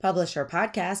Publish Her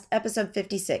Podcast, episode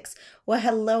 56. Well,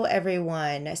 hello,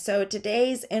 everyone. So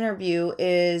today's interview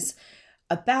is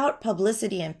about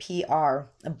publicity and PR,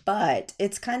 but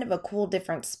it's kind of a cool,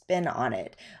 different spin on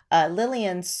it.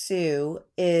 Lillian Sue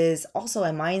is also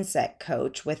a mindset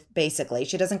coach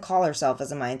she doesn't call herself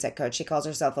as a mindset coach. She calls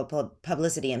herself a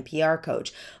publicity and PR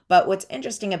coach. But what's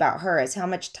interesting about her is how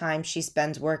much time she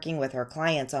spends working with her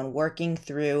clients on working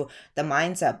through the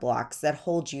mindset blocks that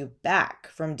hold you back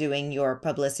from doing your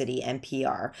publicity and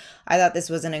PR. I thought this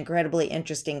was an incredibly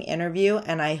interesting interview,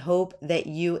 and I hope that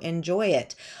you enjoy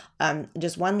it.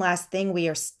 Just one last thing, we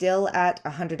are still at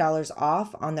 $100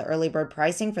 off on the early bird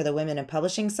pricing for the Women in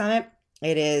Publishing Summit.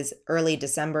 It is early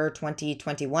December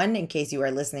 2021, in case you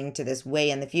are listening to this way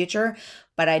in the future.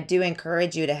 But I do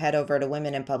encourage you to head over to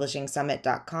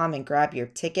womeninpublishingsummit.com and grab your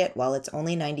ticket while it's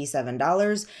only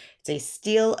 $97. It's a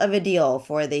steal of a deal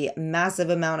for the massive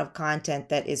amount of content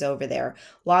that is over there.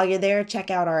 While you're there,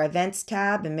 check out our events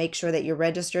tab and make sure that you're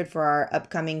registered for our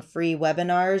upcoming free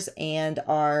webinars and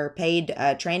our paid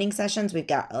training sessions. We've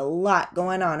got a lot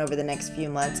going on over the next few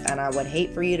months, and I would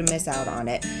hate for you to miss out on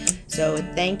it. So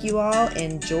thank you all.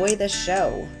 Enjoy the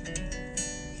show.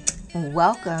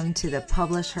 Welcome to the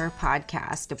Publish Her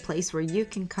Podcast, a place where you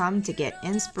can come to get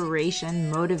inspiration,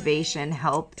 motivation,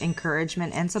 help,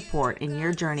 encouragement, and support in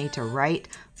your journey to write,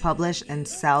 publish, and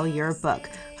sell your book.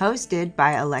 Hosted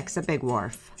by Alexa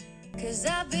Bigwharf. 'Cause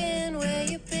I've been where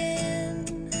you've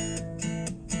been,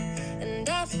 and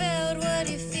I felt what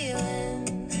you're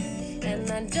feeling, and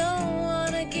I don't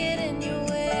want to get in your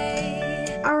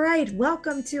way. All right,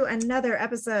 welcome to another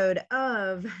episode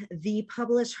of the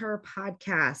Publish Her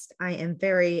Podcast. I am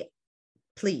very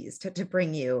pleased to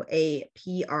bring you a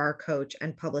PR coach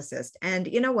and publicist. And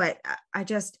you know what?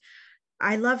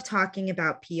 I love talking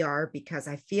about PR because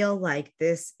I feel like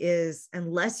this is,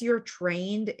 unless you're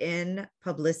trained in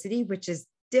publicity, which is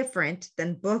different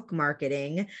than book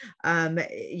marketing,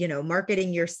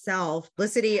 marketing yourself,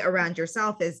 publicity around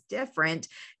yourself is different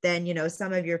than,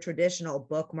 some of your traditional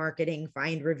book marketing,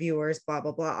 find reviewers, blah,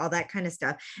 blah, blah, all that kind of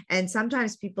stuff. And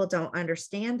sometimes people don't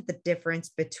understand the difference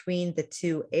between the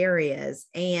two areas.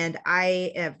 And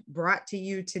I have brought to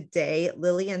you today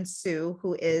Lillian Sue,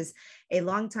 who is a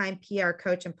longtime PR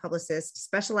coach and publicist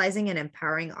specializing in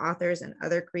empowering authors and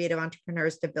other creative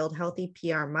entrepreneurs to build healthy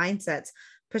PR mindsets,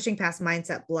 pushing past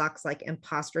mindset blocks like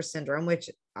imposter syndrome, which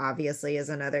obviously is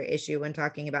another issue when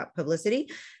talking about publicity,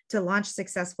 to launch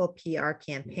successful PR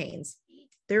campaigns.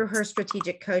 Through her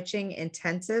strategic coaching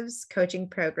intensives, coaching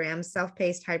programs,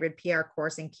 self-paced hybrid PR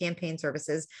course, and campaign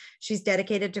services, she's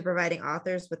dedicated to providing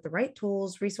authors with the right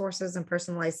tools, resources, and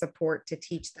personalized support to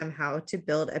teach them how to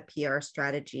build a PR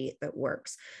strategy that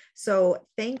works. So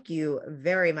thank you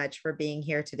very much for being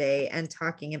here today and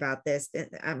talking about this.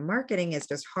 Marketing is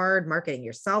just hard. Marketing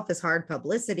yourself is hard.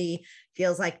 Publicity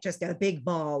feels like just a big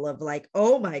ball of like,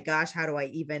 oh my gosh, how do I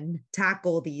even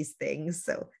tackle these things?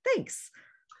 So thanks.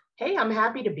 Hey, I'm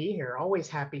happy to be here. Always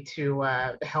happy to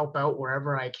help out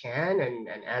wherever I can and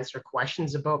answer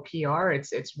questions about PR.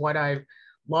 It's what I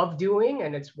love doing,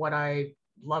 and it's what I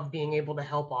love being able to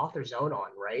help authors out on,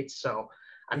 right? So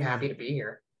I'm happy to be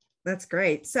here. That's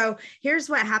great. So here's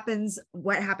what happens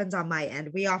on my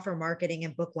end. We offer marketing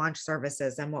and book launch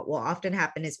services. And what will often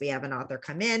happen is we have an author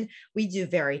come in. We do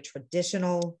very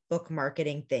traditional book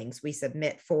marketing things. We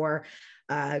submit for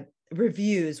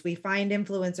reviews. We find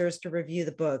influencers to review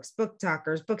the books, book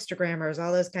talkers, bookstagrammers,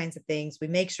 all those kinds of things. We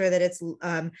make sure that it's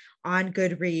on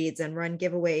Goodreads and run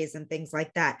giveaways and things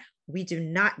like that. We do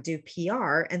not do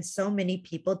PR, and so many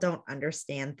people don't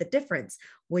understand the difference.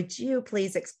 Would you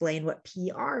please explain what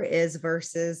PR is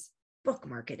versus book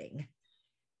marketing?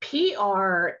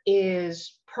 PR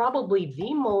is probably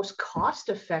the most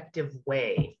cost-effective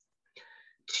way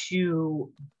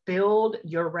to build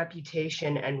your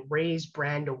reputation and raise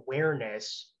brand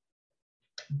awareness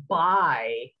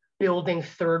by building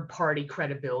third-party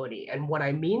credibility. And what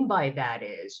I mean by that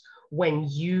is when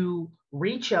you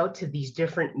reach out to these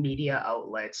different media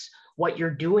outlets, what you're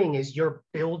doing is you're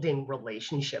building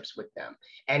relationships with them.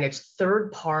 And it's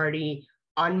third-party,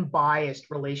 unbiased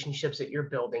relationships that you're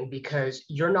building because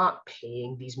you're not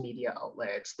paying these media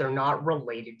outlets. They're not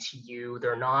related to you.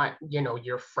 They're not,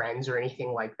 your friends or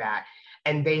anything like that.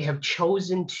 And they have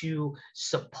chosen to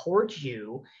support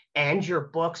you and your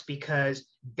books because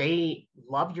they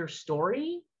love your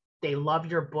story, they love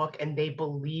your book, and they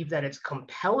believe that it's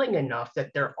compelling enough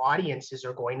that their audiences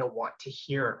are going to want to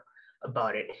hear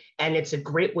about it. And it's a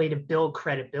great way to build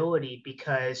credibility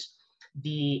because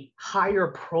the higher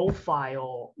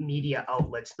profile media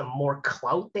outlets, the more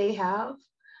clout they have,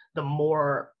 the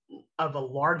more of a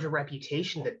larger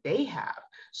reputation that they have.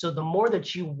 So the more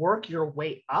that you work your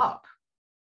way up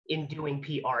in doing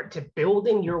PR, to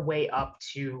building your way up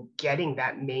to getting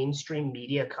that mainstream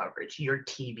media coverage, your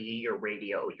TV, your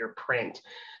radio, your print,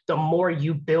 the more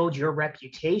you build your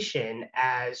reputation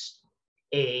as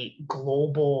a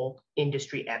global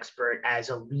industry expert, as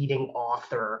a leading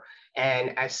author,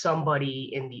 and as somebody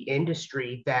in the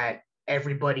industry that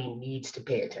everybody needs to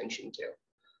pay attention to.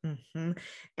 Mm-hmm.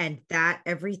 And that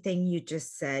everything you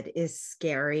just said is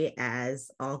scary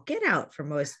as all get out for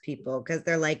most people, because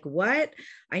they're like, what?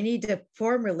 I need to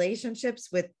form relationships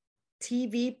with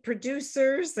TV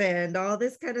producers and all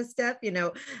this kind of stuff.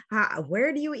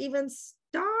 Where do you even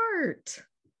start?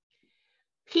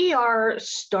 PR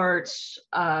starts,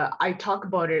 I talk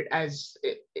about it as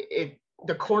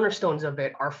the cornerstones of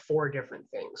it are 4 different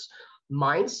things: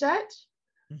 mindset,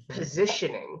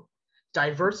 positioning,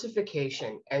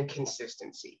 diversification, and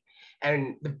consistency.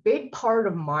 And the big part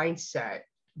of mindset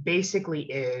basically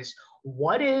is,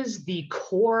 what is the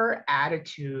core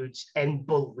attitudes and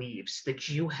beliefs that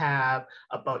you have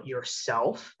about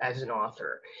yourself as an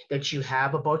author, that you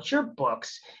have about your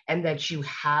books, and that you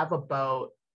have about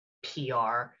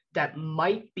PR that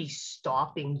might be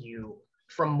stopping you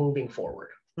from moving forward?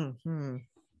 Mm-hmm.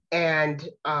 And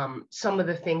some of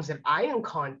the things that I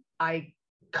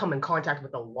come in contact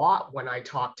with a lot when I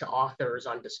talk to authors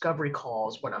on discovery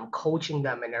calls, when I'm coaching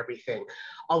them and everything,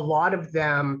 a lot of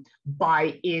them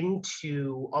buy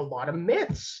into a lot of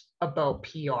myths about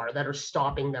PR that are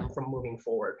stopping them from moving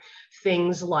forward.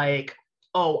 Things like,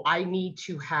 oh, I need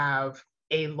to have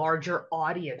a larger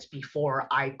audience before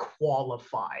I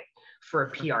qualify for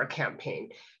a PR campaign.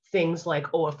 Things like,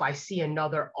 oh, if I see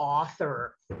another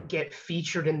author get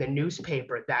featured in the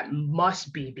newspaper, that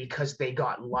must be because they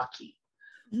got lucky,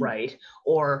 right?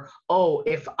 Or, oh,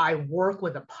 if I work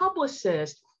with a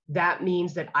publicist, that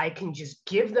means that I can just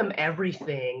give them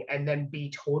everything and then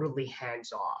be totally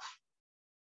hands off.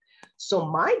 So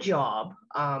my job,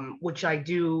 which I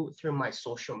do through my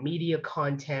social media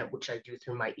content, which I do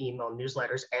through my email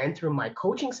newsletters and through my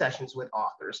coaching sessions with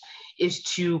authors, is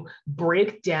to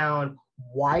break down,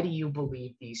 why do you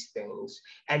believe these things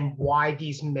and why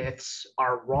these myths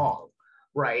are wrong,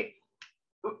 right?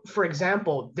 For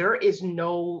example, there is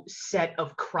no set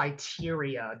of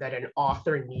criteria that an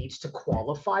author needs to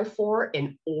qualify for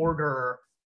in order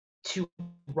to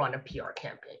run a PR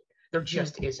campaign. There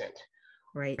just isn't.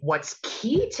 Right. What's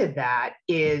key to that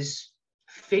is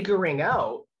figuring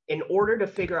out, in order to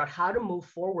figure out how to move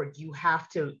forward, you have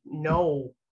to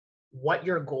know what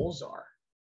your goals are.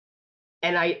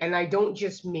 And I don't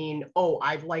just mean, oh,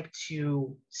 I'd like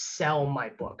to sell my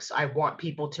books, I want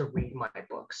people to read my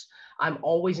books. I'm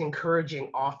always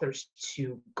encouraging authors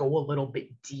to go a little bit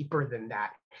deeper than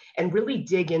that and really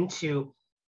dig into,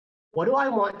 what do I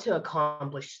want to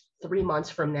accomplish 3 months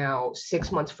from now,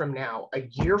 6 months from now, a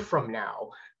year from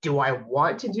now? Do I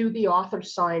want to do the author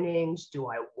signings? Do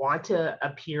I want to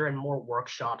appear in more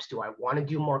workshops? Do I want to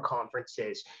do more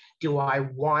conferences? Do I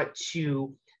want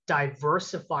to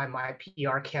diversify my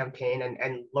PR campaign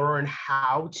and learn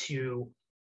how to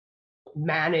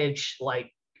manage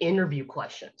like interview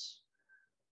questions?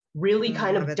 Really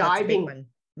kind of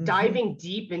diving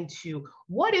deep into,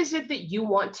 what is it that you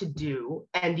want to do?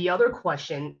 And the other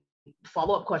question,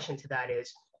 follow-up question to that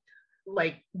is,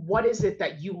 like, what is it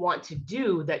that you want to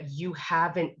do that you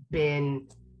haven't been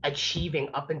achieving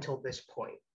up until this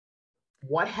point?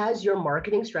 What has your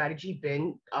marketing strategy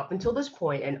been up until this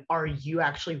point, and are you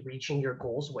actually reaching your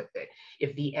goals with it?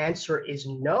 If the answer is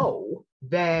no,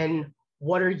 then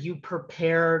what are you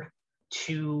prepared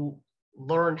to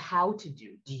learn how to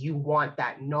do? Do you want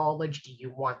that knowledge? Do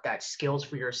you want that skills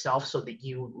for yourself so that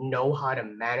you know how to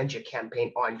manage a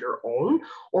campaign on your own?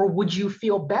 Or would you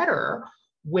feel better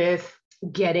with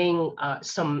getting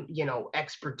some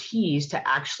expertise to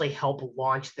actually help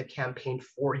launch the campaign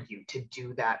for you, to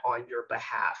do that on your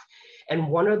behalf? And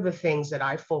one of the things that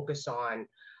I focus on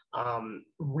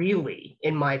really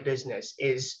in my business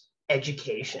is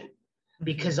education,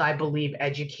 because I believe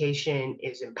education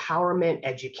is empowerment,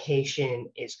 education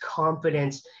is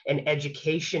confidence, and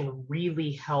education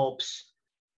really helps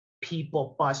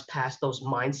people bust past those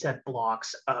mindset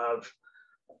blocks of,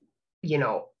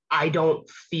 I don't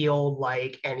feel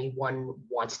like anyone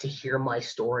wants to hear my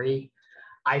story.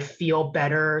 I feel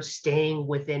better staying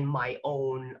within my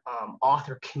own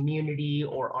author community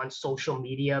or on social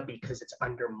media because it's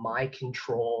under my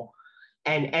control.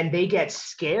 And they get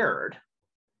scared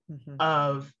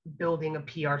of building a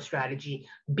PR strategy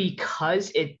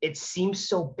because it seems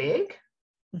so big.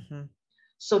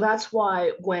 So that's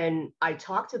why when I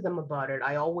talk to them about it,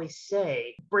 I always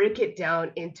say, break it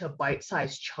down into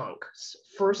bite-sized chunks.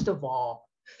 First of all,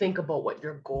 think about what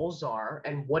your goals are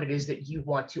and what it is that you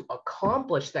want to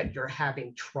accomplish that you're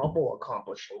having trouble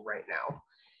accomplishing right now.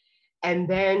 And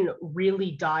then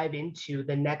really dive into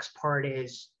the next part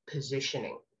is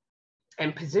positioning.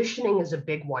 And positioning is a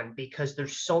big one because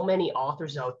there's so many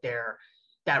authors out there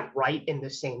that write in the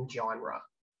same genre.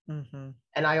 Mm-hmm.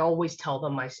 And I always tell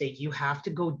them, I say, you have to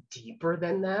go deeper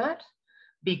than that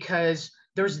because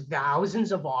there's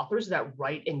thousands of authors that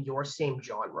write in your same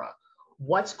genre.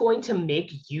 What's going to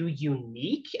make you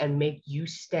unique and make you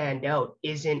stand out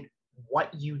isn't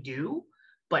what you do,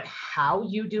 but how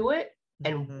you do it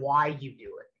and mm-hmm. why you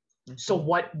do it. Mm-hmm. So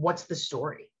what's the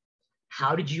story?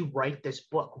 How did you write this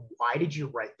book? Why did you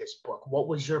write this book? What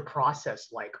was your process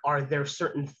like? Are there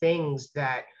certain things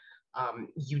that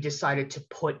you decided to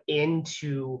put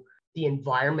into the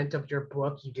environment of your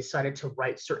book? You decided to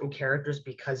write certain characters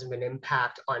because of an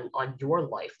impact on your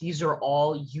life. These are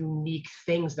all unique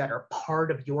things that are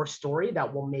part of your story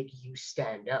that will make you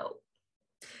stand out.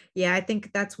 Yeah, I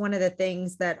think that's one of the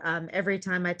things that every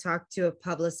time I talk to a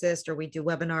publicist or we do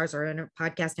webinars or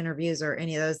podcast interviews or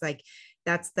any of those, like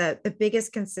that's the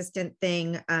biggest consistent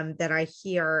thing that I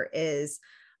hear is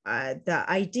the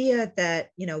idea that,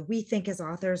 you know, we think as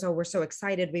authors, oh, we're so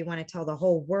excited. We want to tell the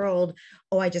whole world,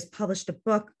 oh, I just published a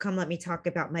book. Come, let me talk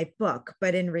about my book.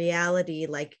 But in reality,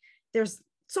 like there's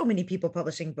so many people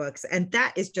publishing books and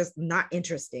that is just not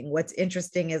interesting. What's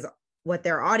interesting is what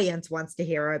their audience wants to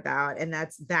hear about. And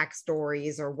that's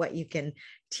backstories or what you can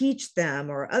teach them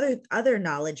or other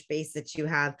knowledge base that you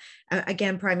have.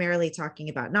 Again, primarily talking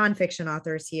about nonfiction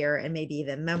authors here and maybe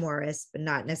even memoirists, but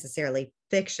not necessarily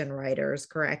fiction writers,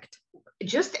 correct?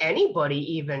 Just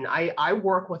anybody even. I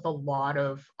work with a lot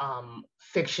of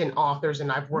fiction authors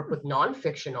and I've worked with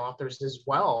nonfiction authors as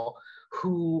well,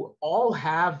 who all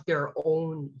have their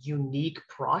own unique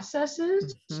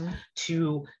processes mm-hmm.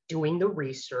 to doing the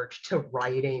research, to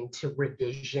writing, to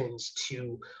revisions,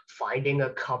 to finding a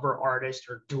cover artist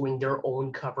or doing their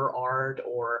own cover art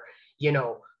or, you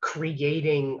know,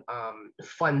 creating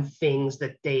fun things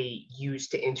that they use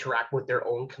to interact with their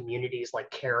own communities, like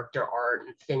character art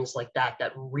and things like that,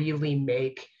 that really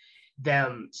make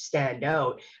them stand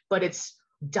out. But it's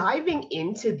diving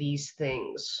into these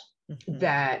things mm-hmm.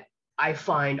 that I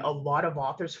find a lot of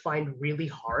authors find really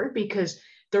hard because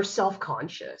they're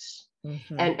self-conscious.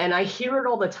 Mm-hmm. And I hear it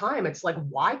all the time. It's like,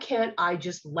 why can't I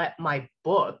just let my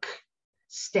book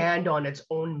stand on its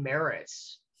own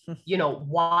merits? You know,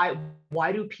 why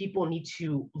do people need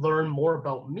to learn more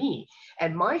about me?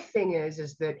 And my thing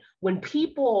is that when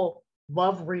people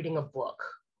love reading a book,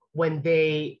 when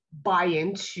they buy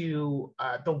into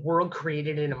the world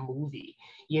created in a movie,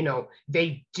 you know,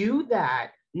 they do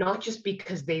that not just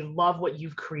because they love what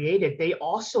you've created, they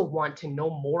also want to know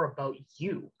more about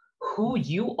you. Who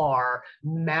you are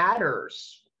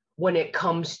matters when it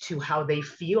comes to how they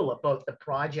feel about the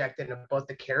project and about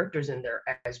the characters in there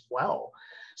as well.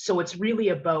 So it's really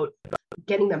about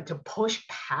getting them to push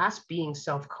past being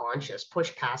self-conscious,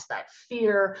 push past that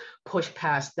fear, push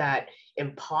past that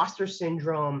imposter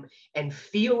syndrome and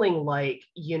feeling like,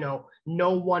 you know,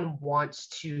 no one wants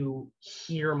to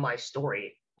hear my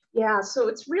story. Yeah, so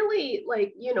it's really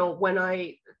like, you know, when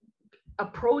I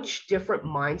approach different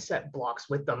mindset blocks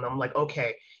with them, I'm like,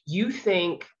 okay, you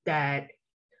think that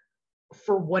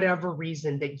for whatever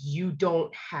reason that you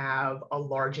don't have a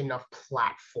large enough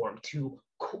platform to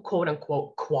quote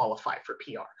unquote qualify for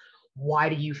PR. Why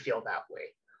do you feel that way?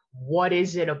 What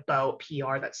is it about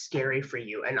PR that's scary for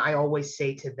you? And I always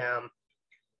say to them,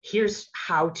 here's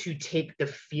how to take the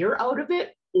fear out of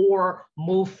it or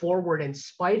move forward in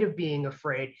spite of being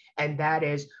afraid. And that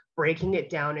is breaking it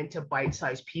down into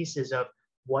bite-sized pieces of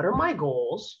what are my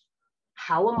goals?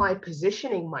 How am I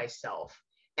positioning myself?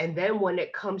 And then when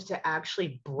it comes to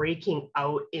actually breaking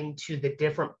out into the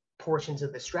different portions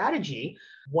of the strategy,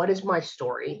 what is my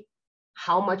story?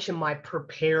 How much am I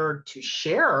prepared to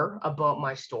share about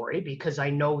my story? Because I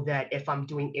know that if I'm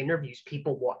doing interviews,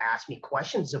 people will ask me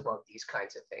questions about these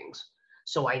kinds of things.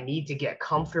 So I need to get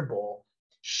comfortable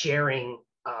sharing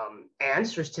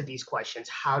answers to these questions.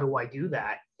 How do I do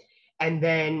that? And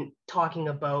then talking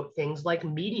about things like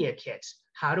media kits.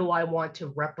 How do I want to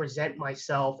represent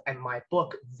myself and my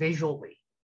book visually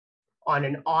on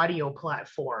an audio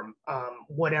platform,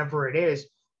 whatever it is,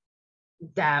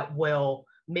 that will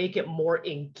make it more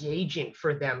engaging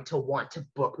for them to want to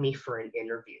book me for an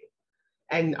interview?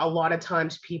 And a lot of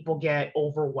times people get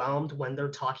overwhelmed when they're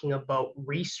talking about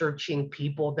researching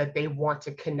people that they want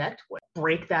to connect with.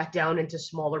 Break that down into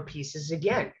smaller pieces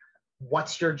again.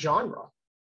 What's your genre?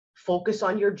 Focus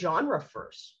on your genre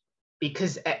first,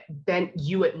 because then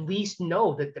you at least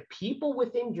know that the people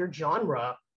within your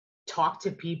genre talk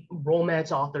to people,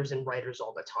 romance authors and writers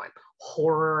all the time,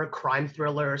 horror, crime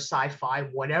thriller, sci-fi,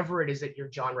 whatever it is that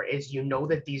your genre is, you know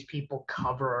that these people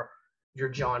cover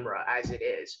your genre as it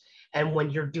is. And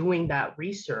when you're doing that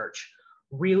research,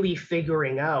 really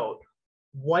figuring out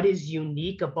what is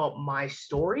unique about my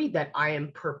story that I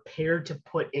am prepared to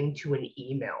put into an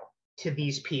email to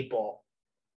these people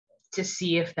to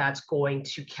see if that's going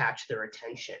to catch their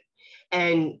attention.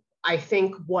 And I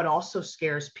think what also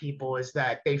scares people is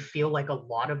that they feel like a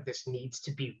lot of this needs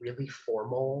to be really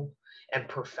formal and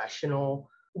professional.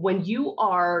 When you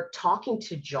are talking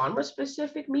to genre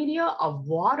specific media, a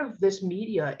lot of this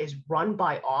media is run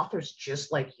by authors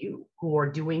just like you, who are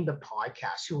doing the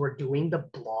podcasts, who are doing the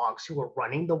blogs, who are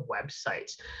running the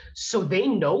websites. So they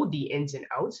know the ins and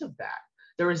outs of that.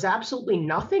 There is absolutely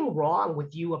nothing wrong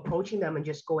with you approaching them and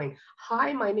just going,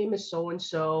 hi, my name is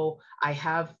so-and-so. I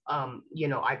have,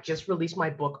 I've just released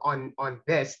my book on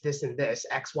this, and this,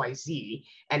 XYZ,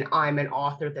 and I'm an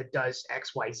author that does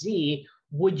XYZ.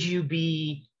 Would you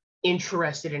be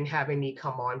interested in having me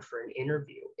come on for an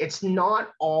interview? It's not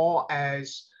all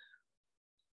as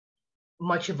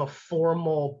much of a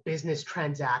formal business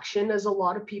transaction as a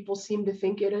lot of people seem to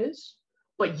think it is.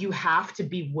 But you have to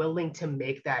be willing to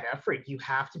make that effort. You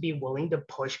have to be willing to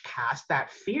push past that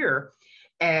fear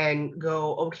and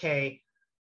go, okay,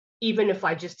 even if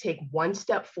I just take one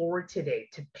step forward today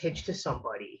to pitch to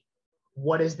somebody,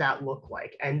 what does that look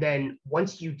like? And then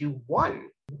once you do one,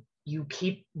 you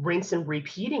keep rinse and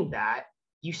repeating that,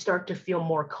 you start to feel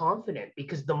more confident,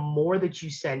 because the more that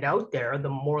you send out there, the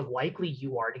more likely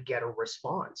you are to get a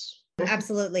response.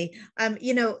 Absolutely. I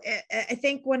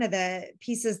think one of the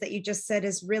pieces that you just said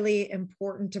is really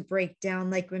important to break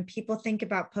down. Like when people think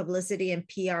about publicity and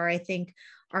PR, I think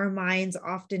our minds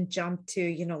often jump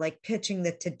to, like pitching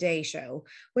the Today Show,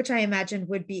 which I imagine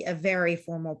would be a very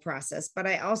formal process. But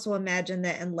I also imagine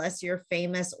that unless you're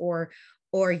famous or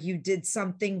you did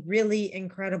something really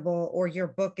incredible, or your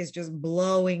book is just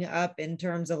blowing up in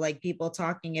terms of like people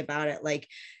talking about it, like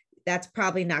that's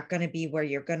probably not going to be where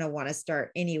you're going to want to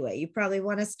start anyway. You probably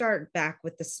want to start back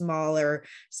with the smaller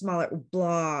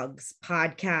blogs,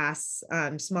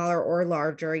 podcasts, smaller or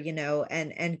larger,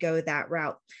 and go that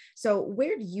route. So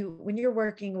where do you, when you're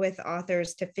working with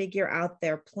authors to figure out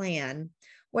their plan,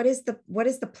 what is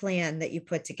the plan that you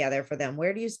put together for them?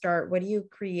 Where do you start? What do you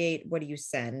create? What do you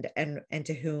send? And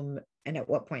to whom and at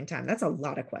what point in time? That's a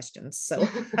lot of questions. So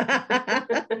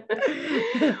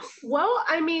well,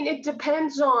 I mean, it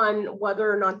depends on whether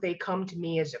or not they come to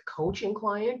me as a coaching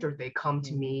client or they come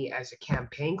to me as a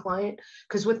campaign client.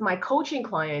 Because with my coaching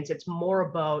clients, it's more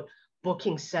about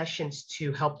booking sessions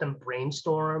to help them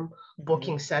brainstorm,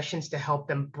 booking sessions to help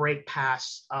them break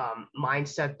past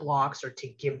mindset blocks, or to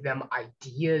give them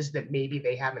ideas that maybe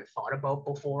they haven't thought about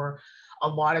before. A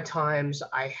lot of times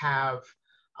I have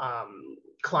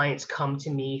clients come to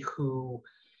me who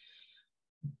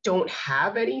don't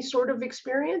have any sort of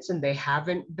experience and they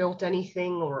haven't built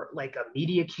anything or like a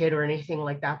media kit or anything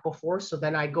like that before. So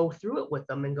then I go through it with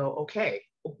them and go, okay,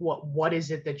 what is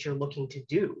it that you're looking to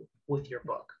do with your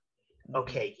book?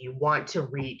 Okay, you want to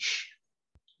reach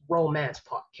romance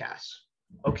podcasts.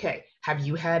 Okay, have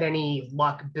you had any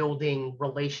luck building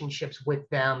relationships with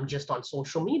them just on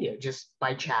social media, just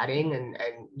by chatting and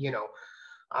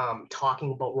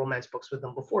talking about romance books with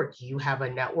them before? Do you have a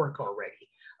network already?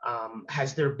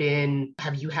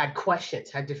 Have you had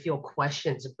to feel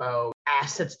questions about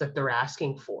assets that they're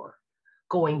asking for,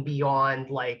 going beyond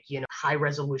high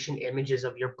resolution images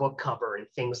of your book cover and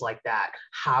things like that?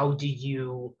 How do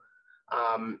you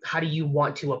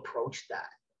want to approach that?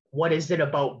 What is it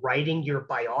about writing your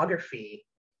biography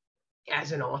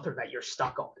as an author that you're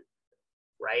stuck on,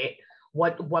 right?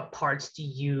 What parts do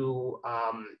you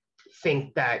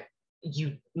think that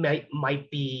you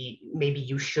maybe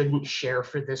you shouldn't share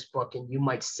for this book and you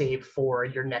might save for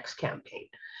your next campaign?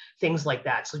 Things like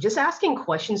that. So just asking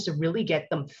questions to really get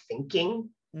them thinking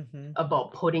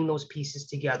about putting those pieces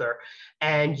together.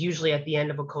 And usually at the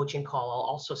end of a coaching call,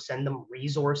 I'll also send them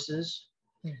resources.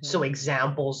 So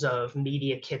examples of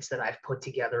media kits that I've put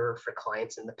together for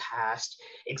clients in the past,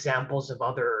 examples of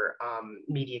other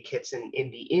media kits in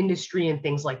the industry and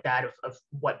things like that, of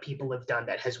what people have done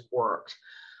that has worked,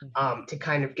 to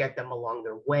kind of get them along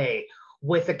their way.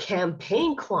 With a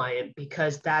campaign client,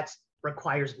 because that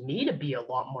requires me to be a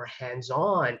lot more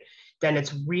hands-on, then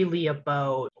it's really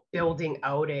about building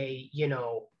out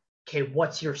okay,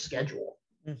 what's your schedule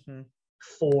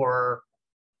for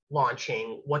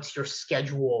launching? What's your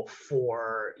schedule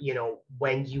for,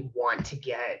 when you want to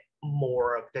get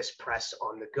more of this press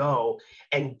on the go?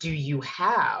 And do you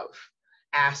have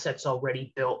assets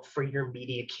already built for your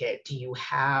media kit? Do you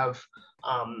have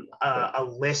a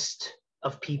list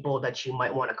of people that you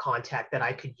might want to contact that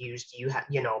I could use? Do you have,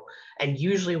 and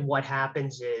usually what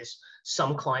happens is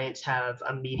some clients have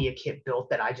a media kit built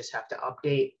that I just have to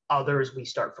update. Others, we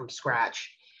start from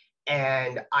scratch.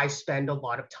 And I spend a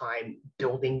lot of time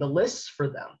building the lists for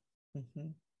them. Mm-hmm.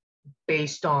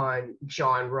 Based on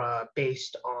genre,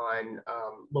 based on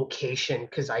location,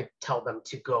 because I tell them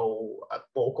to go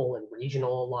local and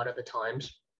regional a lot of the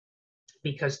times,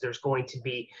 because there's going to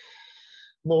be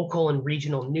local and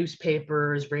regional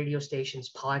newspapers, radio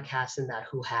stations, podcasts, and that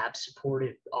who have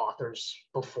supported authors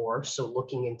before. So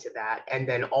looking into that, and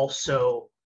then also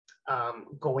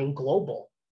going global,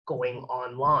 going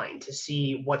online to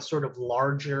see what sort of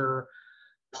larger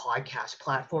podcast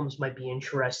platforms might be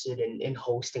interested in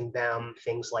hosting them,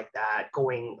 things like that,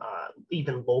 going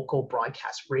even local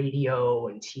broadcast radio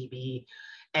and TV.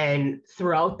 And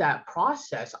throughout that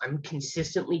process, I'm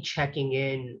consistently checking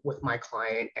in with my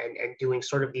client and doing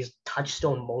sort of these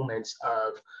touchstone moments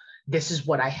of, this is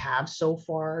what I have so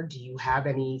far. Do you have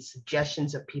any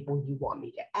suggestions of people you want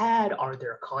me to add? Are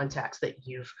there contacts that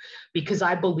because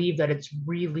I believe that it's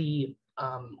really,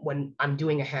 when I'm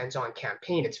doing a hands-on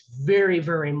campaign, it's very,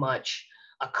 very much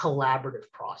a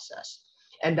collaborative process.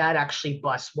 And that actually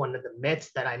busts one of the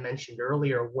myths that I mentioned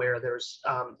earlier, where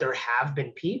there have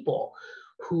been people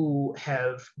who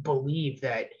have believed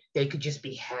that they could just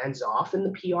be hands off in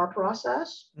the PR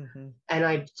process. Mm-hmm.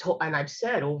 And I've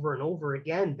said over and over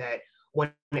again that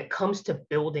when it comes to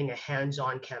building a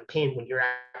hands-on campaign, when you're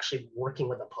actually working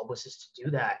with a publicist to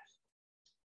do that,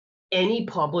 any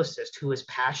publicist who is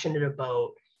passionate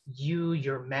about you,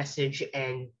 your message,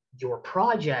 and your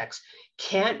projects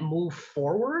can't move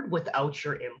forward without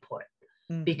your input.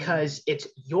 Mm-hmm. Because it's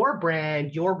your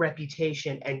brand, your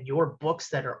reputation, and your books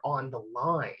that are on the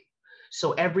line.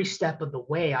 So every step of the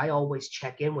way, I always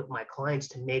check in with my clients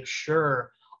to make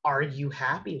sure, are you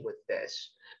happy with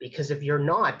this? Because if you're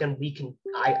not, then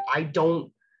I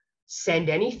don't send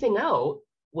anything out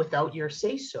without your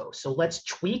say so. So let's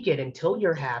tweak it until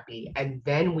you're happy, and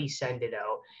then we send it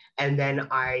out. And then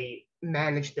I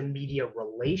manage the media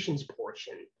relations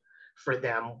portion for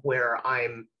them, where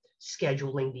I'm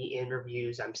scheduling the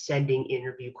interviews, I'm sending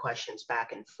interview questions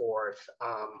back and forth.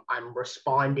 I'm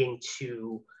responding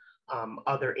to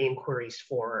other inquiries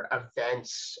for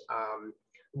events,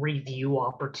 review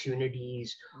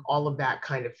opportunities, all of that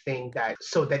kind of thing,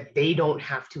 so that they don't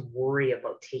have to worry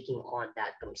about taking on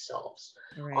that themselves.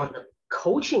 Right. On the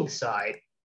coaching side,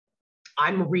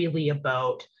 I'm really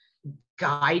about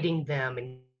guiding them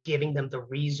and giving them the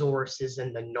resources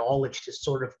and the knowledge to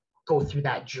sort of go through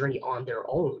that journey on their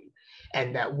own.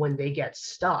 And that when they get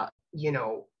stuck,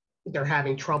 they're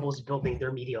having troubles building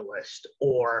their media list,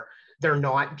 or they're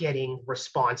not getting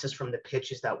responses from the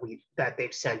pitches that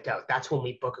they've sent out. That's when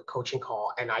we book a coaching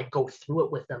call, and I go through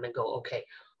it with them and go, okay,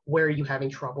 where are you having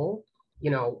trouble?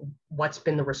 What's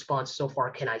been the response so far?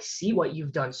 Can I see what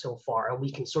you've done so far? And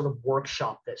we can sort of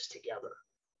workshop this together.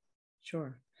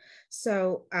 Sure.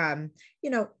 So,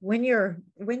 when you're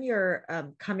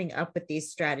coming up with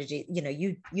these strategies,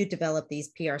 you develop these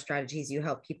PR strategies, you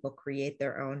help people create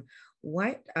their own.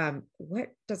 What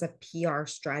does a PR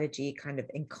strategy kind of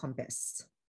encompass?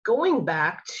 Going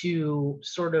back to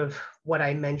sort of what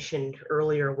I mentioned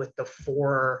earlier with the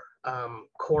 4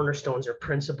 cornerstones or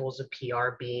principles of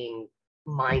PR being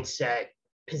mindset,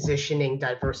 positioning,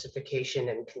 diversification,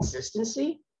 and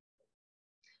consistency.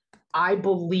 I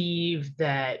believe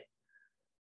that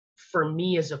for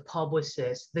me as a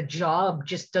publicist, the job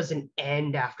just doesn't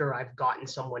end after I've gotten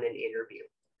someone an interview,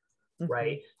 mm-hmm.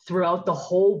 right? Throughout the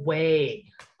whole way,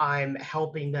 I'm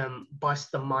helping them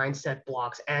bust the mindset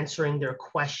blocks, answering their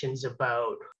questions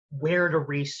about where to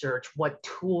research, what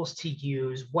tools to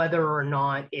use, whether or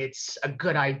not it's a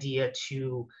good idea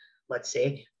to, let's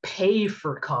say, pay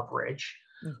for coverage,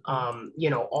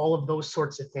 mm-hmm. All of those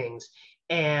sorts of things.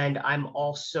 And I'm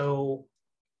also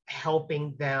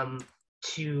helping them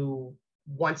to,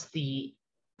 once the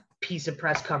piece of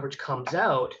press coverage comes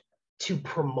out, to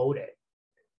promote it.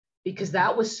 Because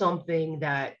that was something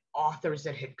that authors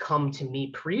that had come to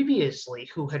me previously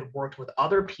who had worked with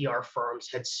other PR firms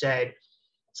had said,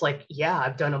 it's like, yeah,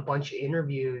 I've done a bunch of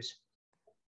interviews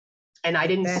and I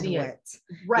didn't see it.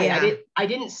 Right. Yeah. I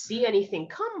didn't see anything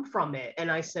come from it.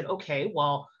 And I said, okay,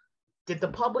 well, did the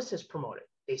publicist promote it?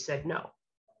 They said no.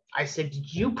 I said,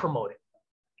 did you promote it?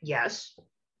 Yes.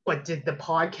 But did the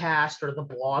podcast or the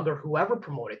blog or whoever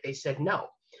promote it? They said no.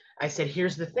 I said,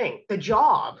 here's the thing. The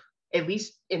job, at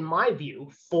least in my view,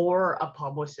 for a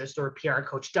publicist or a PR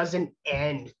coach doesn't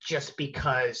end just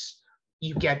because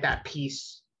you get that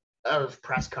piece of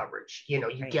press coverage. You know,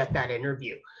 you Right. get that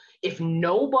interview. If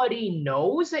nobody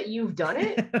knows that you've done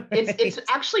it, it's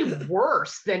actually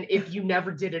worse than if you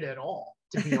never did it at all,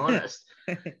 to be honest.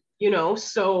 You know,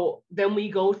 so then we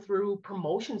go through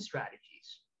promotion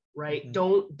strategies, right?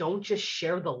 Don't just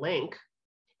share the link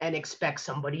and expect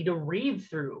somebody to read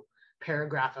through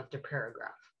paragraph after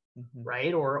paragraph,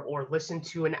 right? Or listen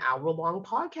to an hour-long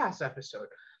podcast episode.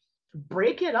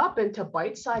 Break it up into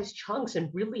bite-sized chunks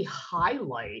and really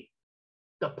highlight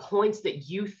the points that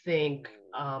you think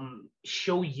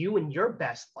show you in your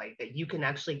best light, that you can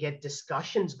actually get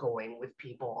discussions going with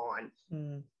people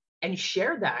on, and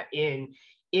share that in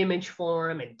image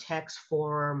form and text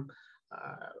form,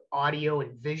 audio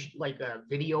and like a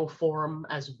video form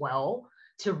as well,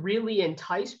 to really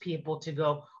entice people to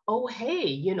go, oh, hey,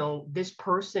 you know, this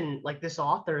person, like this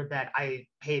author that I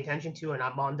pay attention to and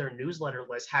I'm on their newsletter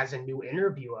list, has a new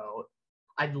interview out.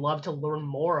 I'd love to learn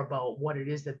more about what it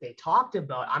is that they talked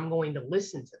about. I'm going to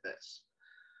listen to this.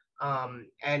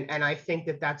 And I think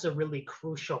that that's a really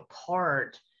crucial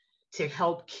part to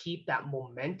help keep that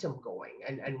momentum going,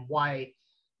 and why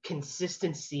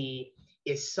consistency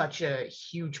is such a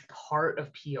huge part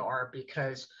of PR,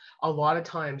 because a lot of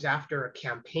times after a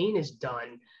campaign is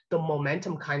done, the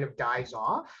momentum kind of dies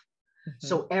off.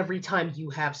 So every time you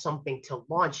have something to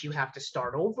launch, you have to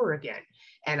start over again.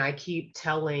 And I keep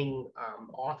telling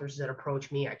authors that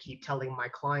approach me, I keep telling my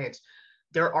clients,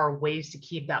 there are ways to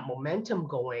keep that momentum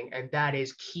going. And that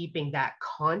is keeping that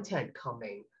content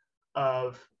coming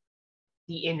of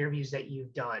the interviews that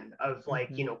you've done, of like,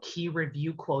 you know, key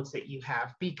review quotes that you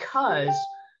have, because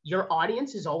your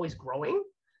audience is always growing.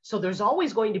 So there's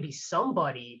always going to be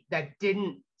somebody that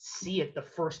didn't see it the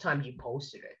first time you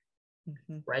posted it.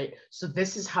 Right. So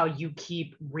this is how you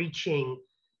keep reaching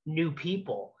new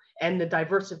people. And the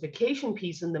diversification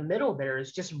piece in the middle there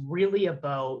is just really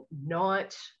about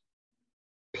not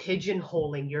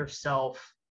pigeonholing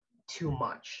yourself too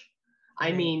much.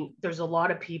 I mean, there's a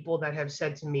lot of people that have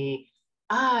said to me,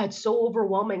 it's so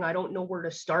overwhelming, I don't know where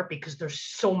to start, because there's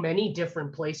so many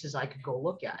different places I could go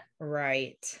look at.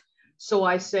 Right. So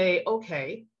I say,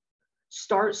 okay,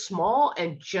 start small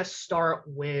and just start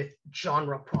with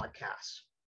genre podcasts,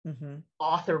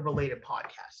 author related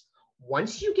podcasts.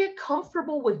 Once you get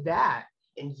comfortable with that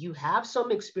and you have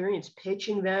some experience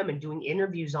pitching them and doing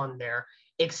interviews on there,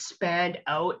 expand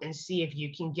out and see if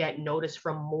you can get notice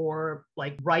from more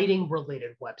like writing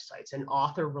related websites and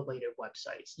author related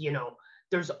websites. You know,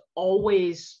 there's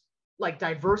always, like,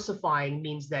 diversifying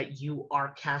means that you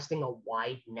are casting a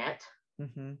wide net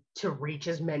to reach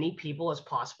as many people as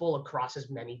possible across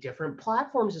as many different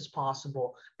platforms as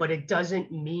possible. But it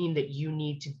doesn't mean that you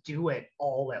need to do it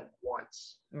all at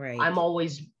once. Right. I'm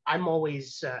always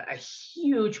a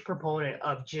huge proponent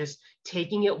of just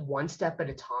taking it one step at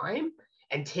a time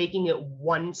and taking it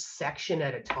one section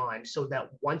at a time, so that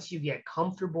once you get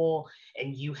comfortable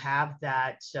and you have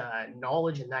that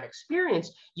knowledge and that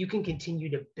experience, you can continue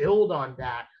to build on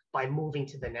that by moving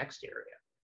to the next area.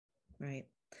 Right.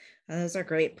 Those are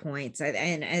great points.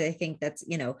 And I think that's,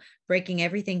 you know, breaking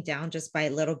everything down just by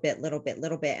little bit.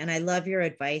 And I love your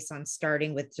advice on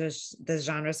starting with just the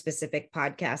genre specific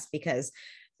podcast, because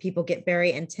people get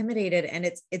very intimidated, and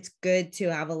it's good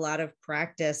to have a lot of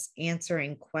practice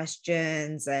answering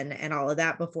questions and all of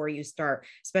that before you start,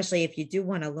 especially if you do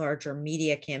want a larger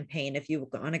media campaign, if you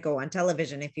want to go on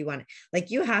television, if you want,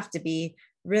 like, you have to be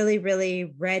really,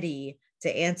 really ready to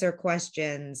answer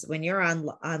questions when you're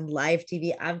on live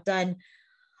TV. I've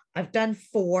done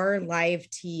 4 live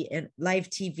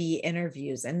TV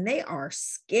interviews, and they are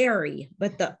scary.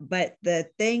 But the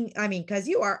thing, I mean, because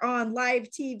you are on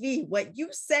live TV, what you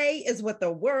say is what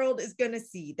the world is going to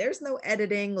see. There's no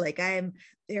editing. Like, I am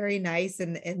very nice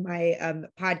in my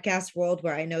podcast world,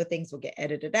 where I know things will get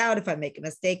edited out. If I make a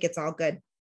mistake, it's all good.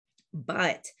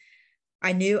 But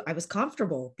I knew I was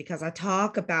comfortable because I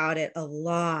talk about it a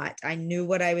lot. I knew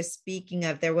what I was speaking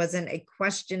of. There wasn't a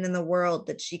question in the world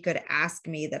that she could ask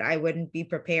me that I wouldn't be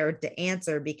prepared to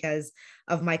answer because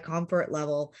of my comfort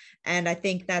level. And I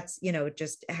think that's, you know,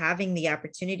 just having the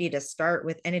opportunity to start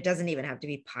with, and it doesn't even have to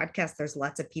be podcasts. There's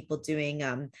lots of people doing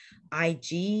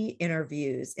IG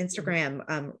interviews,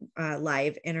 Instagram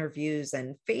live interviews,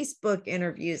 and Facebook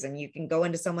interviews. And you can go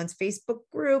into someone's Facebook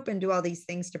group and do all these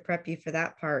things to prep you for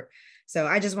that part. So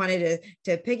I just wanted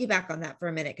to piggyback on that for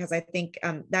a minute, because I think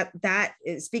that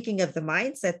is, speaking of the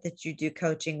mindset that you do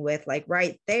coaching with, like,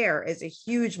 right there is a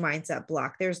huge mindset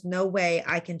block. There's no way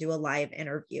I can do a live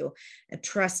interview. And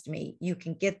trust me, you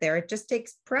can get there. It just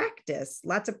takes practice,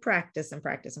 lots of practice and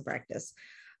practice and practice.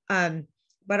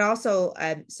 but also,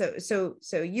 so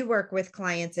you work with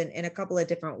clients in a couple of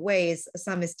different ways.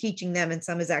 Some is teaching them and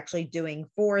some is actually doing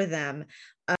for them.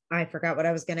 I forgot what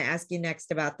I was going to ask you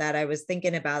next about that. I was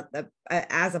thinking about the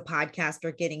as a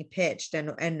podcaster getting pitched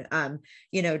and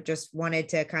just wanted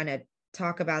to kind of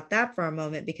talk about that for a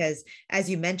moment, because as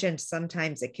you mentioned,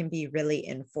 sometimes it can be really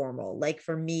informal. Like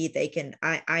for me,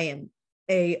 I am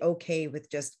okay with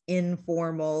just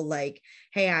informal, like,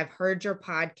 hey, I've heard your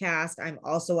podcast, I'm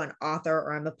also an author,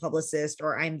 or I'm a publicist,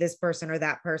 or I'm this person or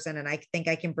that person, and I think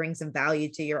I can bring some value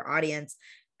to your audience.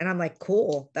 And I'm like,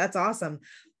 cool, that's awesome.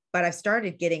 But I've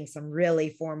started getting some really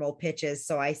formal pitches.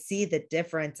 So I see the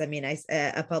difference. I mean,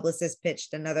 a publicist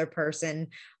pitched another person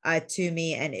to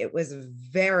me, and it was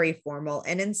very formal.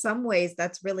 And in some ways,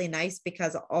 that's really nice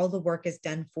because all the work is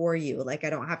done for you. Like I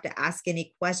don't have to ask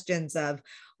any questions of,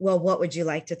 well, what would you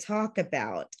like to talk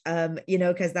about?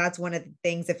 Because that's one of the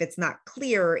things, if it's not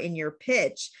clear in your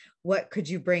pitch, what could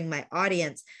you bring my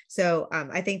audience? So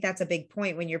I think that's a big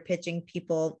point when you're pitching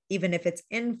people, even if it's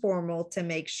informal, to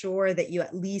make sure that you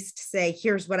at least say,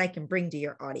 here's what I can bring to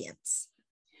your audience.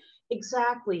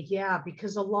 Exactly. Yeah.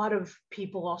 Because a lot of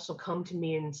people also come to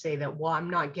me and say that, well,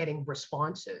 I'm not getting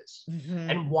responses.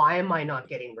 Mm-hmm. And why am I not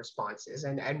getting responses?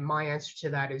 And my answer to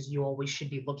that is you always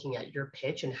should be looking at your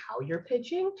pitch and how you're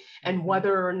pitching, and Mm-hmm.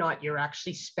 whether or not you're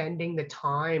actually spending the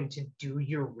time to do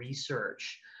your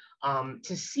research,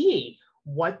 to see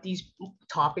what these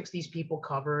topics these people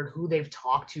covered, who they've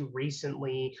talked to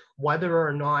recently, whether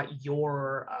or not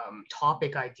your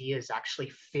topic ideas actually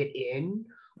fit in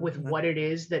with what it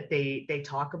is that they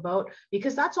talk about.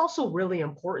 Because that's also really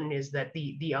important, is that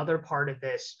the other part of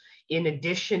this, in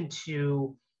addition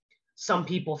to some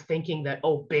people thinking that,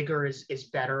 oh, bigger is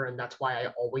better and that's why I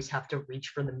always have to reach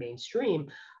for the mainstream,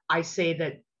 I say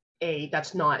that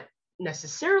that's not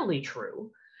necessarily true,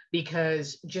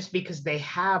 because just because they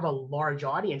have a large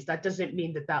audience, that doesn't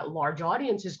mean that that large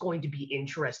audience is going to be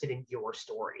interested in your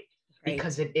story. Right.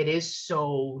 Because it is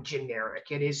so generic,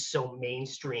 it is so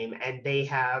mainstream, and they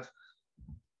have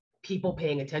people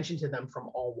paying attention to them from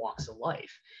all walks of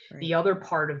life. Right. The other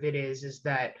part of it is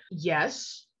that,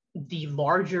 yes, the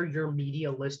larger your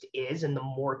media list is and the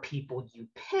more people you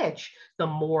pitch, the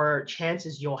more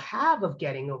chances you'll have of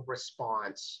getting a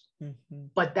response. Mm-hmm.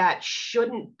 But that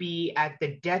shouldn't be at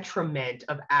the detriment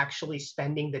of actually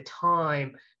spending the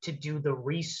time to do the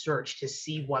research to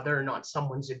see whether or not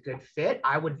someone's a good fit.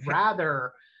 I would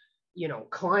rather,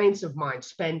 clients of mine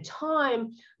spend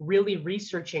time really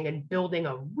researching and building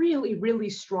a really, really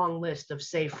strong list of,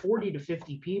 say, 40 to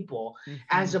 50 people, mm-hmm.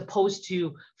 as opposed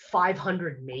to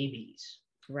 500 maybes.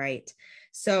 Right.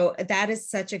 So that is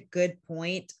such a good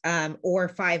point. Or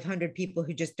 500 people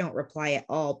who just don't reply at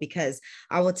all, because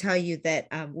I will tell you that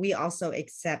we also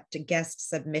accept guest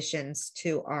submissions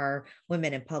to our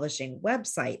Women in Publishing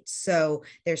website. So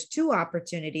there's three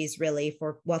opportunities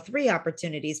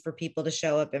for people to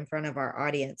show up in front of our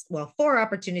audience. Well, 4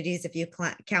 opportunities if you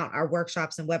count our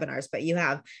workshops and webinars, but you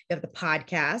have the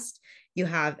podcast. You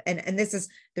have, and this is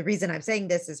the reason I'm saying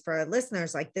this is for our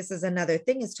listeners, like this is another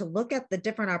thing, is to look at the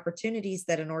different opportunities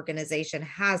that an organization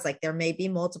has. Like there may be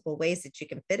multiple ways that you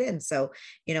can fit in. So,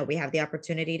 we have the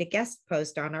opportunity to guest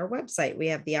post on our website. We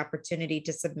have the opportunity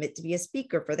to submit to be a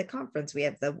speaker for the conference. We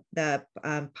have the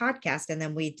podcast, and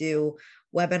then we do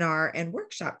webinar and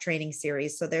workshop training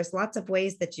series. So there's lots of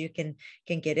ways that you can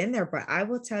get in there. But I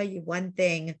will tell you one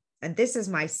thing, and this is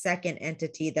my second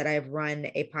entity that I've run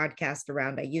a podcast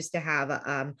around. I used to have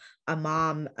a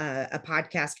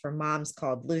podcast for moms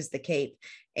called Lose the Cape.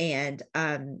 And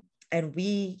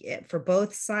we, for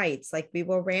both sites, like we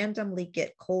will randomly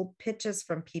get cold pitches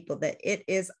from people that it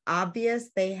is obvious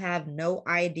they have no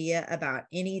idea about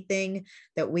anything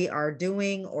that we are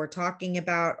doing or talking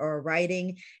about or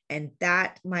writing. And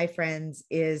that, my friends,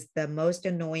 is the most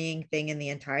annoying thing in the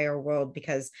entire world,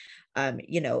 because,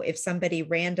 if somebody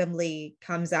randomly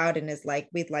comes out and is like,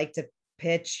 we'd like to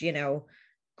pitch,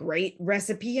 great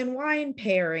recipe and wine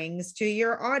pairings to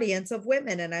your audience of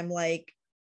women. And I'm like,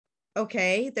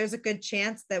 okay, there's a good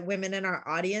chance that women in our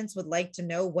audience would like to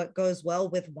know what goes well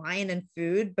with wine and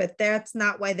food, but that's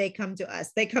not why they come to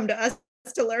us. They come to us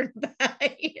to learn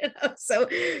that, so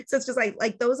it's just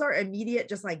like those are immediate,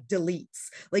 just like deletes.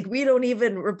 Like we don't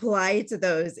even reply to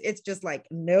those. It's just like,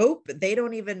 nope, they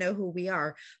don't even know who we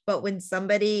are. But when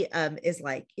somebody is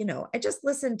like, I just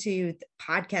listened to the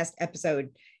podcast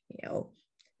episode,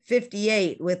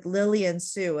 58 with Lillian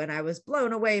Sue, and I was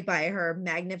blown away by her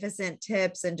magnificent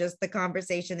tips and just the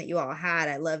conversation that you all had.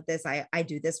 I love this. I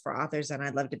do this for authors, and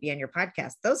I'd love to be on your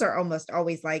podcast. Those are almost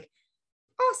always like,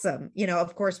 awesome.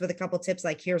 Of course, with a couple tips,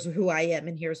 like here's who I am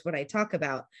and here's what I talk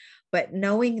about. But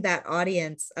knowing that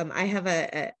audience, I have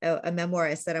a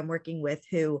memoirist that I'm working with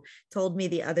who told me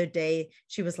the other day,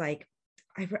 she was like,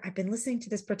 I've been listening to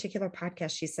this particular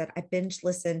podcast. She said, I binge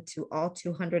listened to all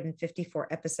 254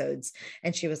 episodes.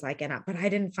 And she was like, but I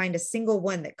didn't find a single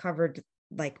one that covered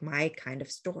like my kind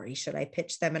of story. Should I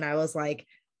pitch them? And I was like,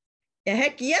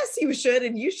 heck yes, you should.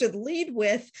 And you should lead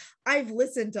with, I've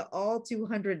listened to all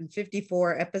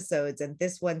 254 episodes and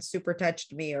this one super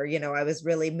touched me, or, I was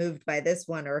really moved by this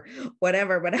one or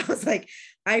whatever. But I was like,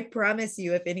 I promise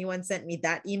you, if anyone sent me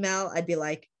that email, I'd be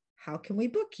like, how can we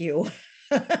book you?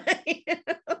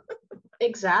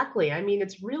 Exactly. I mean,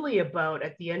 it's really about,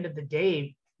 at the end of the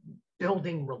day,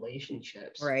 building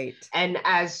relationships. Right. And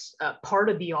as part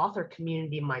of the author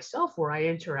community myself, where I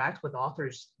interact with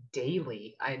authors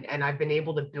daily, and I've been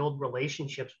able to build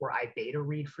relationships where I beta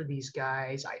read for these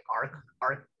guys, I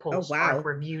arc post, arc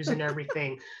reviews and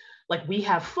everything. Like, we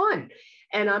have fun.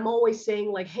 And I'm always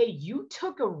saying, like, hey, you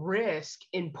took a risk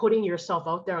in putting yourself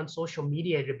out there on social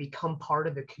media to become part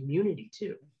of the community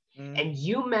too. And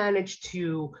you managed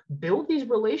to build these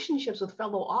relationships with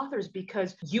fellow authors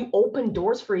because you open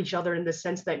doors for each other, in the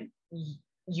sense that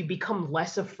you become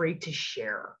less afraid to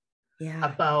share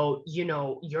about,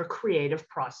 your creative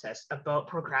process, about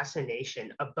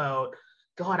procrastination, about,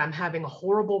 God, I'm having a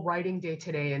horrible writing day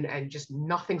today and just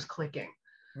nothing's clicking.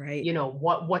 Right.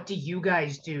 What do you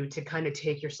guys do to kind of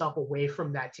take yourself away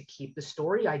from that, to keep the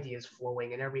story ideas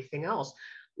flowing and everything else?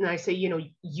 And I say,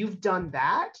 you've done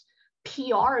that.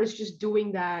 PR is just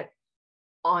doing that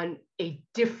on a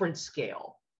different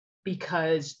scale,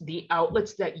 because the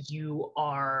outlets that you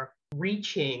are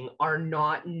reaching are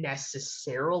not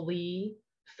necessarily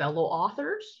fellow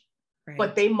authors,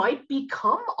 but they might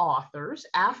become authors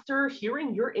after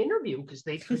hearing your interview, because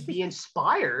they could be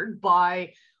inspired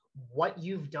by what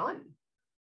you've done.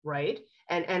 Right.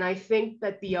 And I think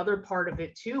that the other part of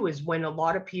it too is when a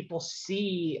lot of people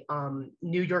see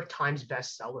New York Times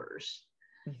bestsellers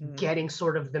getting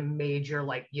sort of the major,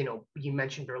 like, you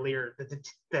mentioned earlier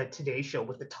the Today Show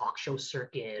with the talk show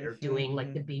circuit, or doing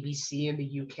like the BBC in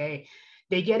the UK,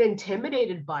 they get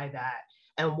intimidated by that.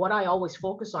 And what I always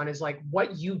focus on is, like,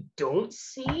 what you don't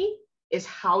see is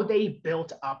how they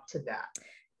built up to that.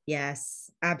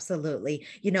 Yes, absolutely.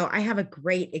 I have a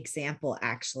great example,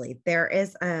 actually. There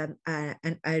is a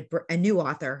new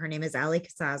author. Her name is Ali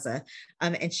Kasaza.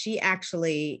 And she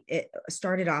actually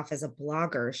started off as a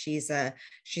blogger. She's a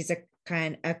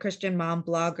Christian mom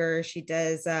blogger.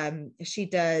 She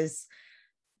does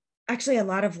actually a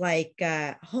lot of like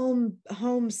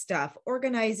home stuff,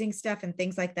 organizing stuff and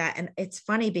things like that. And it's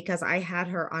funny because I had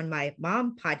her on my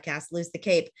mom podcast, Lose the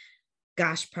Cape,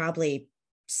 gosh, probably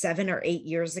 7 or 8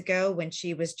 years ago, when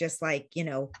she was just like,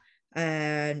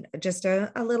 just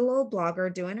a little old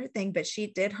blogger doing her thing, but she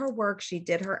did her work. She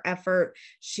did her effort.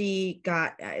 She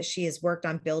has worked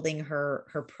on building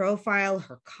her profile,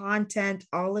 her content,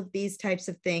 all of these types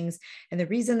of things. And the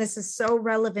reason this is so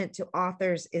relevant to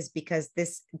authors is because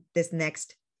this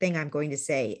next thing I'm going to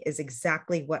say is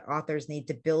exactly what authors need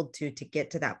to build to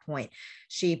get to that point.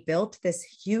 She built this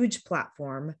huge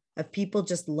platform of people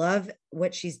just love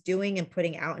what she's doing and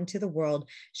putting out into the world.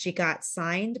 She got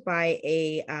signed by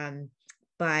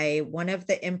by one of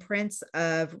the imprints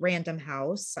of Random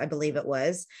House, I believe it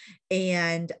was.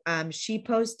 And she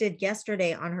posted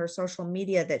yesterday on her social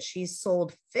media that she's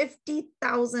sold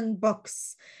 50,000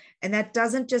 books. And that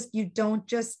you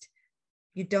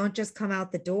don't just come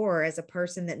out the door as a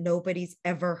person that nobody's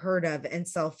ever heard of and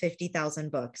sell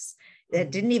 50,000 books. That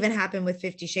didn't even happen with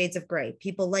 50 Shades of Grey.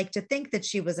 People like to think that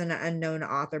she was an unknown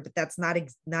author, but that's not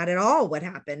at all what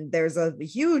happened. There's a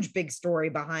huge, big story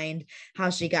behind how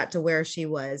she got to where she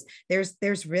was.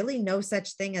 There's really no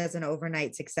such thing as an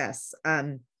overnight success.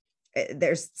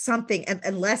 There's something,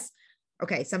 unless,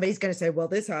 okay, somebody's going to say, well,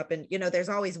 this happened. There's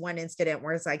always one incident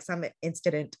where it's like some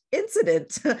incident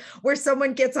where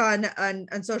someone gets on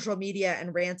social media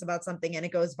and rants about something and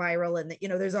it goes viral. And,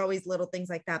 there's always little things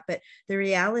like that. But the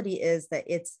reality is that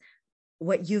it's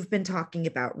what you've been talking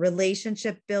about,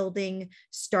 relationship building,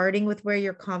 starting with where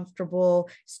you're comfortable,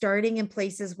 starting in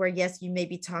places where, yes, you may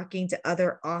be talking to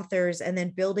other authors, and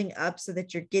then building up so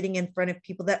that you're getting in front of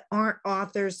people that aren't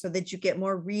authors, so that you get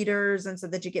more readers and so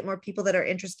that you get more people that are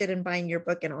interested in buying your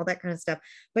book and all that kind of stuff.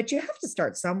 But you have to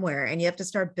start somewhere, and you have to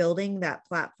start building that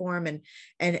platform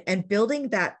and building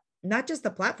that, not just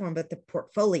the platform, but the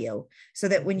portfolio, so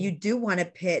that when you do want to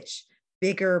pitch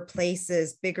bigger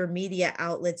places, bigger media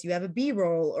outlets, you have a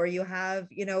B-roll, or you have,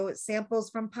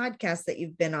 samples from podcasts that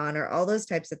you've been on, or all those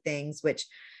types of things, which,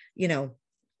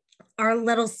 are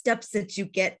little steps that you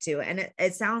get to. And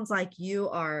it sounds like you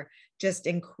are just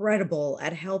incredible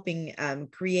at helping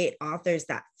create authors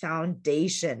that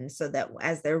foundation so that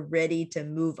as they're ready to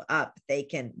move up,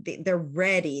 they're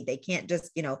ready. They can't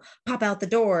just, pop out the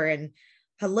door and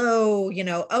hello,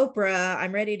 Oprah,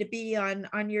 I'm ready to be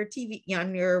on your TV,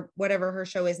 on your, whatever her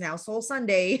show is now, Soul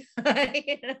Sunday.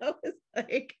 It's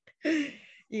like,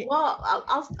 Well,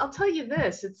 I'll tell you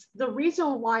this. It's the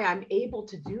reason why I'm able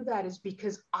to do that is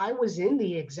because I was in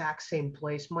the exact same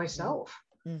place myself.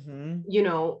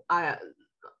 mm-hmm.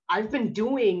 I've been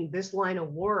doing this line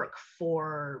of work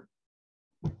for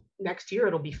next year.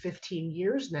 It'll be 15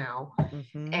 years now.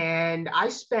 Mm-hmm. And I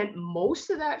spent most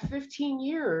of that 15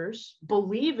 years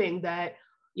believing that,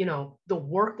 the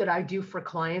work that I do for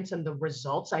clients and the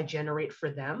results I generate for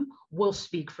them will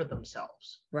speak for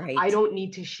themselves. Right. I don't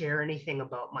need to share anything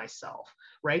about myself,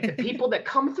 right? The people that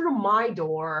come through my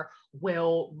door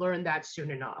will learn that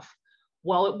soon enough.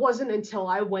 Well, it wasn't until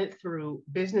I went through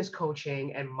business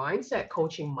coaching and mindset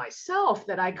coaching myself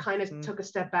that I kind of took a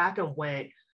step back and went,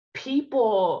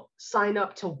 people sign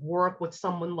up to work with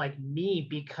someone like me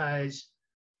because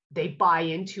they buy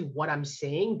into what I'm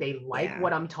saying. They like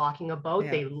what I'm talking about.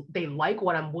 Yeah. They like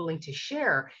what I'm willing to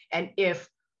share. And if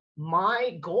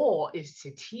my goal is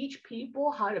to teach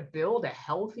people how to build a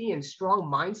healthy and strong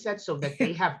mindset so that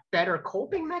they have better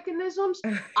coping mechanisms,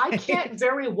 I can't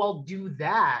very well do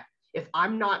that if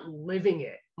I'm not living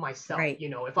it myself, right.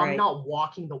 If I'm not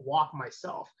walking the walk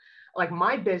myself. Like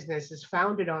my business is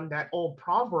founded on that old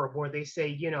proverb where they say,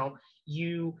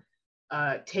 you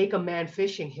take a man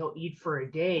fishing, he'll eat for a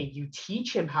day. You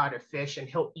teach him how to fish and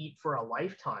he'll eat for a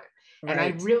lifetime. Right. And I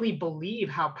really believe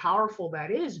how powerful that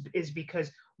is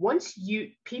because once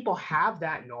people have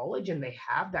that knowledge and they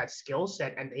have that skill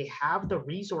set and they have the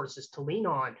resources to lean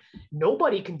on,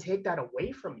 nobody can take that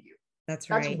away from you. That's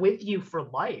right. That's with you for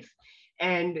life.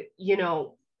 And,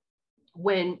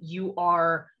 when you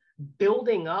are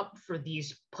building up for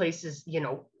these places,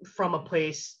 from a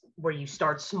place where you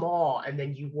start small and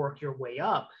then you work your way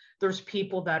up, there's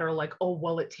people that are like, oh,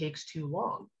 well, it takes too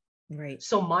long. Right.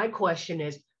 So my question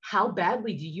is, how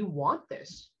badly do you want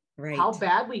this? Right. How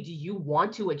badly do you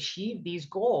want to achieve these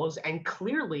goals? And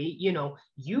clearly,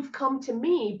 you've come to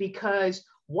me because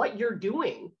what you're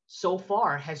doing so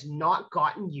far has not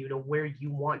gotten you to where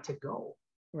you want to go.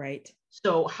 Right.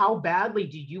 So how badly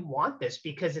do you want this?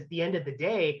 Because at the end of the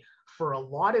day, for a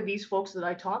lot of these folks that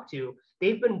I talk to,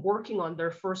 they've been working on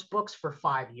their first books for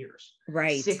 5 years,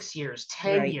 right, 6 years,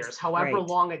 10 years, however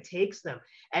long it takes them.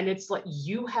 And it's like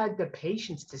you had the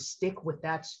patience to stick with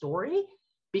that story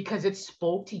because it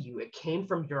spoke to you. It came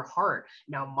from your heart.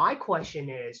 Now, my question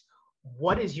is,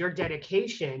 what is your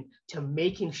dedication to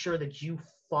making sure that you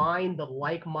find the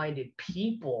like-minded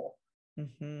people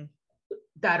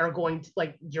that are going to,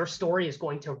 like, your story is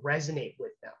going to resonate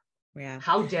with them? Yeah.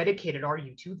 How dedicated are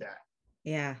you to that?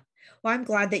 Yeah. Well, I'm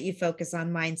glad that you focus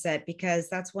on mindset because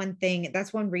that's one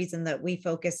reason that we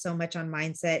focus so much on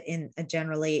mindset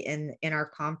generally in our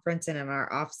conference and in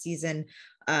our off-season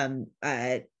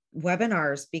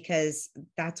webinars, because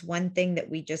that's one thing that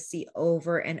we just see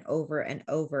over and over and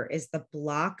over is the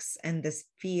blocks and the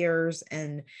fears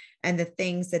and the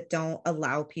things that don't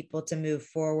allow people to move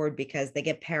forward because they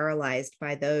get paralyzed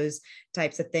by those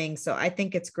types of things. So I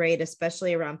think it's great,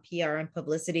 especially around PR and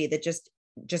publicity, that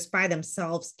just by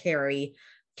themselves carry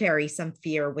some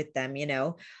fear with them,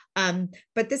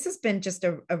 but this has been just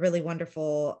a really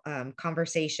wonderful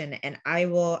conversation. And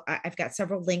I've got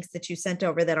several links that you sent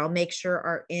over that I'll make sure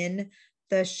are in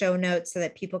the show notes so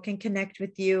that people can connect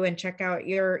with you and check out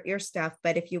your stuff.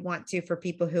 But if you want to, for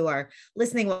people who are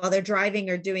listening while they're driving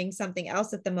or doing something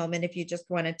else at the moment, if you just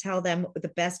want to tell them the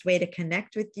best way to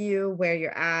connect with you, where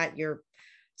you're at, your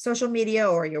social media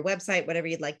or your website, whatever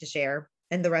you'd like to share,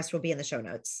 and the rest will be in the show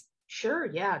notes.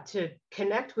 Sure. Yeah. To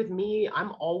connect with me,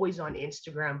 I'm always on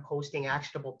Instagram posting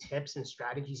actionable tips and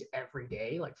strategies every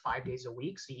day, like 5 days a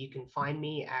week. So you can find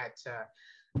me at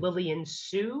Lillian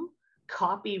Sue,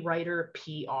 copywriter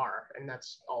PR, and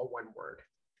that's all one word.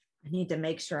 I need to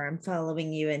make sure I'm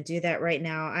following you and do that right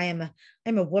now. I'm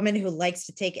a woman who likes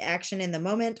to take action in the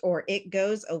moment or it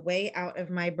goes away out of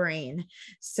my brain.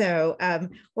 So,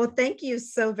 well, thank you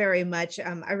so very much.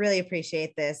 I really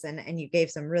appreciate this. And you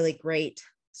gave some really great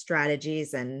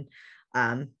strategies and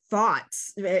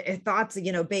thoughts,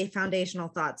 foundational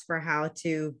thoughts for how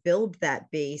to build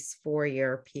that base for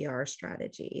your PR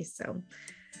strategy. So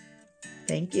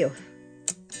thank you.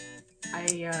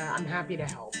 I'm happy to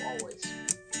help always.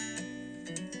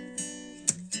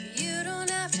 You don't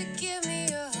have to give me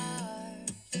your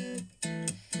heart.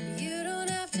 You don't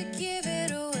have to give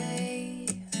it away.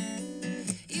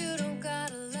 You don't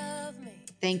gotta love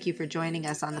Thank you for joining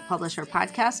us on the Publish Her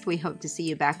podcast. We hope to see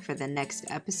you back for the next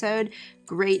episode.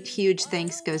 Great, huge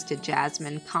thanks goes to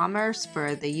Jasmine Commerce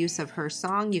for the use of her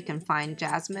song. You can find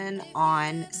Jasmine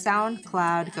on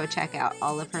SoundCloud. Go check out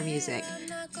all of her music.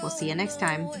 We'll see you next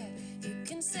time.